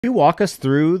you walk us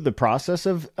through the process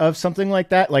of something like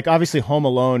that? Like obviously Home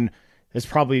Alone is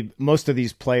probably most of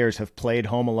these players have played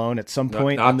Home Alone at some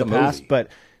point not in the the past, movie. but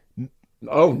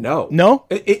Oh no, no.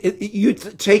 You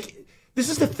take this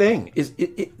is the thing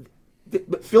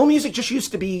film music just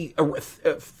used to be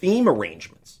theme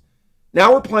arrangements.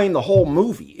 Now we're playing the whole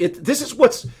movie. This is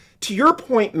what's to your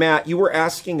point, Matt. You were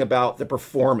asking about the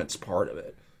performance part of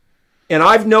it. And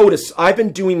I've noticed, I've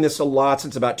been doing this a lot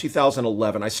since about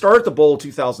 2011. I started the Bowl in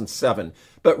 2007,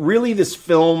 but really this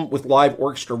film with live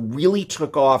orchestra really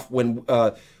took off when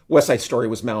West Side Story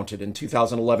was mounted in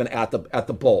 2011 at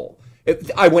the Bowl.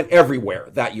 I went everywhere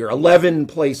that year, 11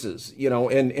 places,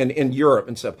 in Europe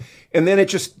and stuff. And then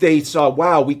they saw,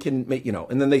 wow, we can make,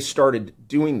 and then they started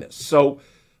doing this. So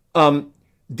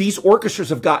these orchestras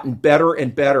have gotten better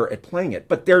and better at playing it,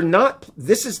 but they're not,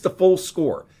 this is the full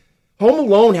score. Home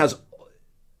Alone has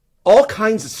all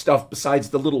kinds of stuff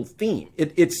besides the little theme.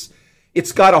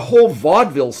 It's got a whole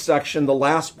vaudeville section, the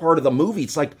last part of the movie.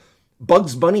 It's like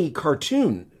Bugs Bunny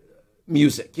cartoon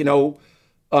music,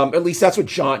 at least that's what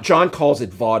John calls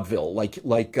it, vaudeville. Like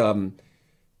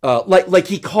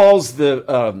he calls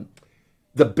the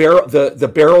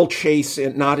barrel chase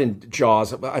not in Jaws,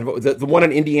 the one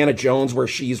in Indiana Jones where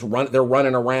they're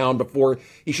running around before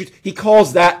he shoots. He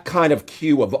calls that kind of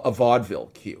cue a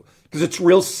vaudeville cue. Because it's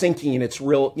real syncing and it's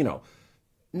real,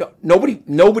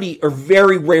 nobody or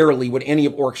very rarely would any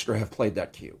of orchestra have played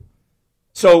that cue.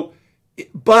 So,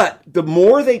 but the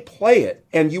more they play it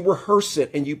and you rehearse it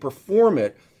and you perform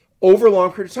it over a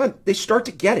long period of time, they start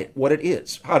to get it, what it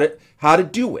is, how to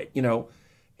do it,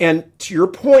 And to your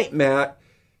point, Matt,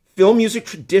 film music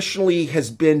traditionally has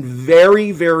been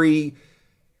very, very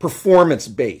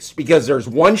performance-based because there's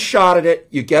one shot at it,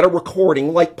 you get a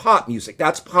recording like pop music.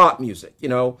 That's pop music,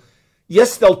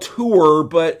 Yes, they'll tour,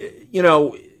 but,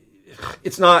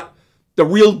 it's not the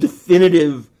real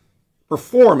definitive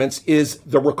performance is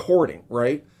the recording,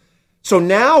 right? So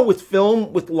now with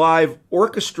film, with live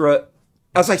orchestra,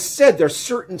 as I said, there's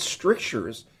certain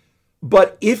strictures,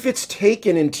 but if it's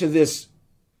taken into this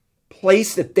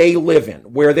place that they live in,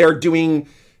 where they're doing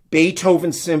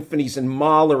Beethoven symphonies and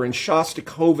Mahler and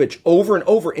Shostakovich over and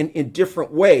over in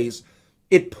different ways,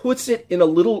 it puts it in a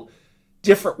little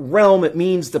different realm. It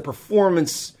means the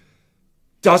performance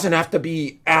doesn't have to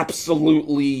be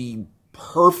absolutely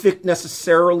perfect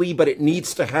necessarily, but it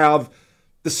needs to have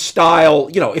the style.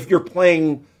 If you're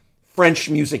playing French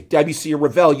music, Debussy or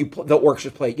Ravel, the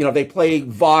orchestra play. They play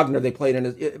Wagner, they played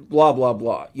in blah blah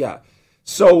blah. Yeah,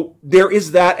 so there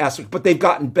is that aspect, but they've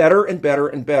gotten better and better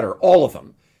and better. All of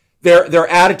them. Their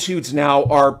attitudes now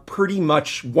are pretty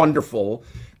much wonderful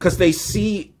because they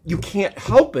see you can't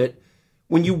help it.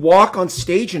 When you walk on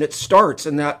stage and it starts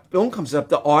and that film comes up,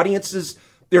 the audiences,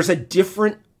 there's a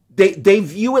different, they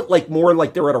view it like more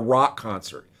like they're at a rock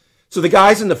concert. So the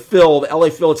guys in the LA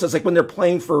Phil, it says like when they're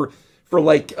playing for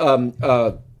like,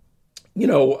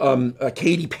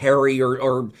 Katy Perry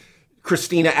or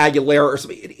Christina Aguilera or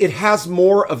something, it has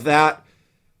more of that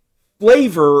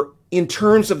flavor in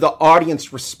terms of the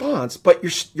audience response, but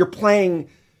you're playing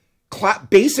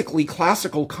basically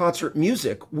classical concert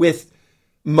music with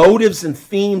motives and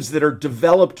themes that are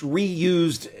developed,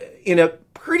 reused in a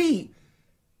pretty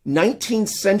 19th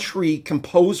century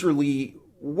composerly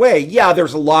way. Yeah,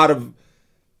 there's a lot of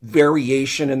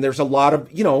variation and there's a lot of,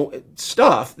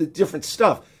 stuff, different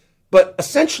stuff. But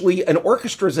essentially, an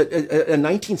orchestra is a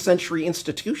 19th century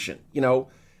institution,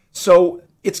 So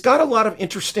it's got a lot of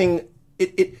interesting,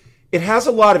 it has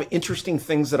a lot of interesting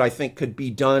things that I think could be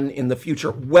done in the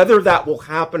future. Whether that will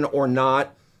happen or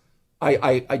not,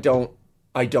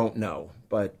 I don't know,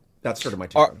 but that's sort of my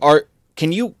take.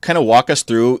 Can you kind of walk us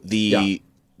through the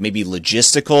maybe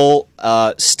logistical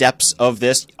steps of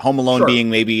this? Home Alone being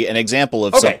maybe an example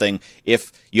of something.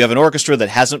 If you have an orchestra that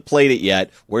hasn't played it yet,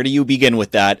 where do you begin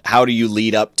with that? How do you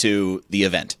lead up to the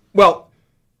event? Well,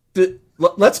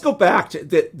 let's go back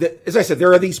to as I said,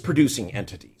 there are these producing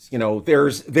entities.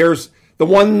 There's the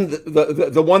one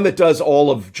that does all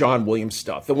of John Williams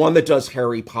stuff, the one that does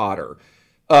Harry Potter.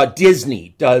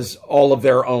 Disney does all of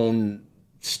their own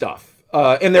stuff.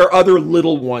 And there are other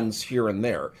little ones here and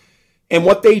there. And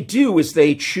what they do is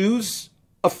they choose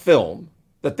a film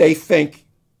that they think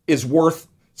is worth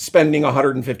spending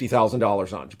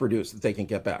 $150,000 on to produce that they can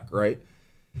get back, right?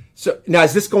 So now,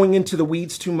 is this going into the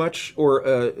weeds too much? Or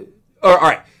all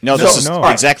right. No, this is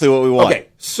exactly what we want. Okay,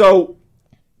 so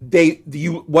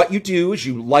what you do is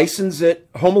you license it.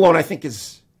 Home Alone, I think,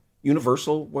 is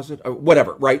Universal, was it?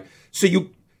 Whatever, right? So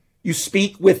you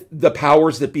speak with the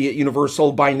powers that be at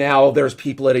Universal. By now, there's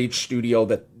people at each studio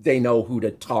that they know who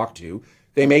to talk to.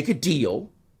 They make a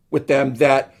deal with them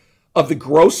that of the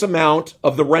gross amount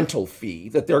of the rental fee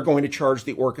that they're going to charge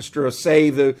the orchestra. Say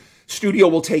the studio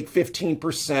will take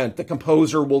 15%, the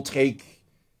composer will take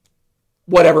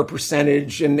whatever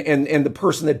percentage, and the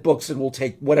person that books it will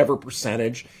take whatever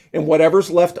percentage, and whatever's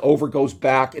left over goes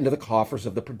back into the coffers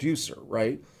of the producer,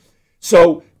 right?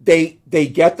 So they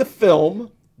get the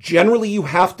film. Generally, you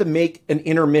have to make an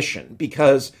intermission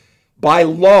because by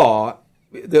law,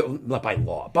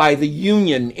 by the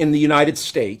union in the United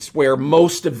States, where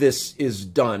most of this is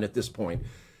done at this point,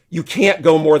 you can't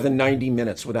go more than 90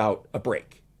 minutes without a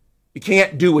break. You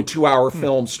can't do a 2-hour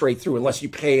film straight through unless you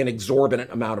pay an exorbitant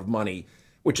amount of money,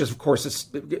 which is, of course,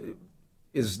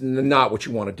 is not what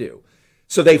you want to do.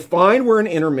 So they find where an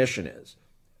intermission is.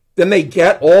 Then they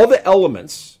get all the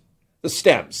elements, the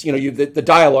stems, the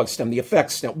dialogue stem, the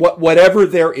effects stem, whatever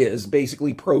there is,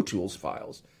 basically Pro Tools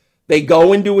files. They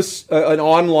go into an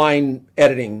online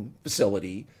editing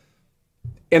facility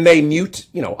and they mute,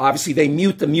 obviously they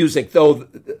mute the music, though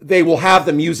they will have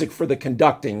the music for the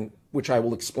conducting, which I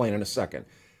will explain in a second.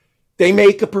 They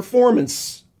make a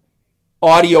performance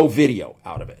audio video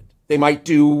out of it. They might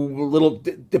do a little,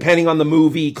 depending on the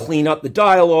movie, clean up the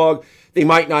dialogue. They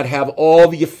might not have all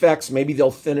the effects. Maybe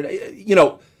they'll thin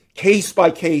it, case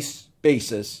by case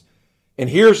basis. And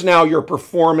here's now your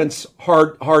performance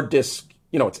hard disk.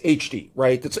 It's HD,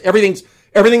 right?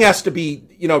 Everything has to be,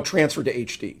 transferred to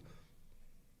HD.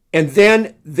 And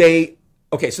then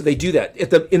so they do that.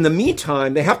 In the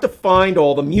meantime, they have to find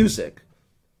all the music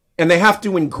and they have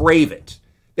to engrave it.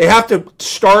 They have to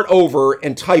start over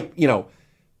and type,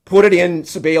 put it in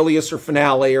Sibelius or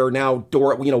Finale or now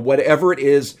Dora, whatever it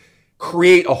is,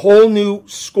 create a whole new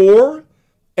score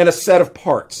and a set of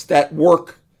parts that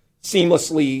work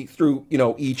seamlessly through,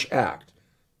 each act.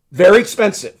 Very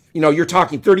expensive. You're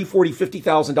talking $30,000, $40,000,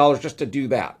 $50,000 just to do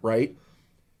that, right?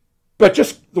 But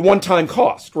just the one-time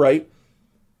cost, right?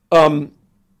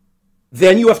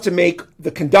 Then you have to make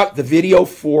the video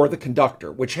for the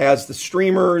conductor, which has the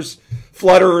streamers,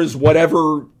 flutters,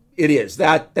 whatever it is.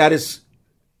 That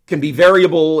can be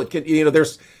variable. It can,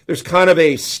 there's kind of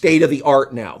a state of the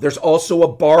art now. There's also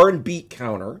a bar and beat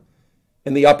counter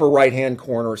in the upper right-hand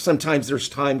corner. Sometimes there's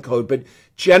time code, but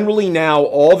generally now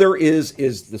all there is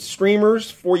the streamers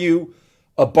for you,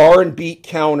 a bar and beat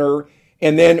counter,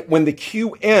 and then when the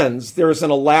cue ends, there's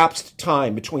an elapsed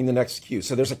time between the next cue.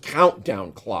 So there's a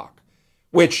countdown clock,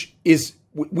 which is,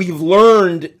 we've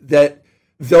learned that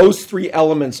those three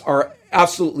elements are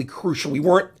absolutely crucial. We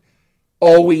weren't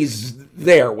always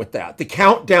there with that. The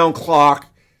countdown clock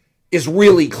is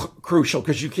really crucial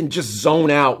because you can just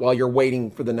zone out while you're waiting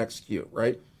for the next cue,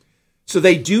 right? So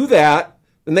they do that,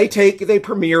 and they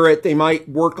premiere it, they might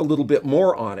work a little bit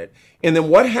more on it. And then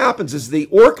what happens is the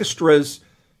orchestras,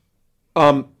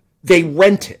 they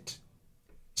rent it.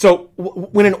 So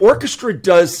when an orchestra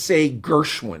does, say,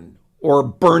 Gershwin or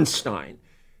Bernstein,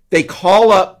 they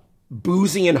call up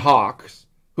Boozy and Hawks,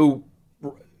 who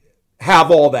have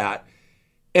all that,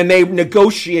 and they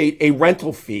negotiate a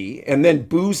rental fee, and then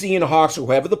Boozy and Hawks, or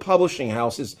whoever the publishing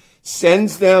house is,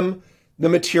 sends them the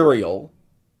material,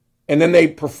 and then they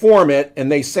perform it, and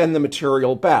they send the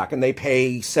material back, and they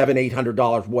pay $700,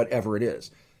 $800, whatever it is.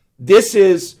 This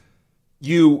is,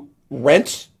 you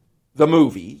rent the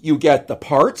movie, you get the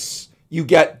parts, you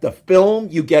get the film,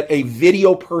 you get a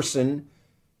video person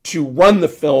to run the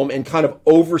film and kind of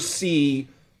oversee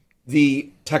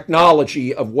the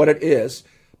technology of what it is.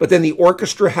 But then the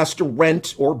orchestra has to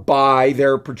rent or buy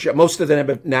their project. Most of them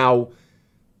have now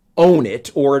own it,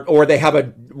 or they have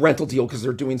a rental deal because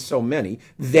they're doing so many.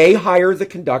 They hire the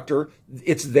conductor.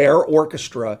 It's their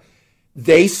orchestra.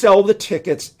 They sell the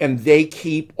tickets, and they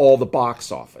keep all the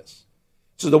box office.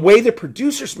 So the way the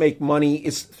producers make money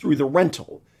is through the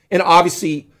rental. And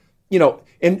obviously,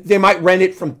 and they might rent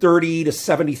it from $30,000 to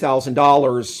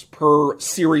 $70,000 per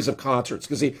series of concerts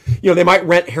because they might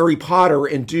rent Harry Potter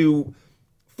and do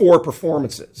 4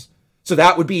 performances. So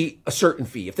that would be a certain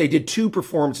fee. If they did 2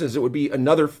 performances, it would be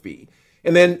another fee.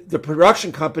 And then the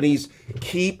production companies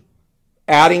keep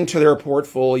adding to their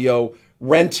portfolio,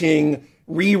 renting,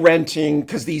 re-renting,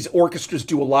 because these orchestras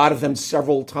do a lot of them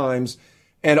several times,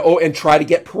 and try to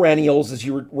get perennials, as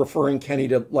you were referring, Kenny,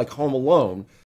 to like Home Alone.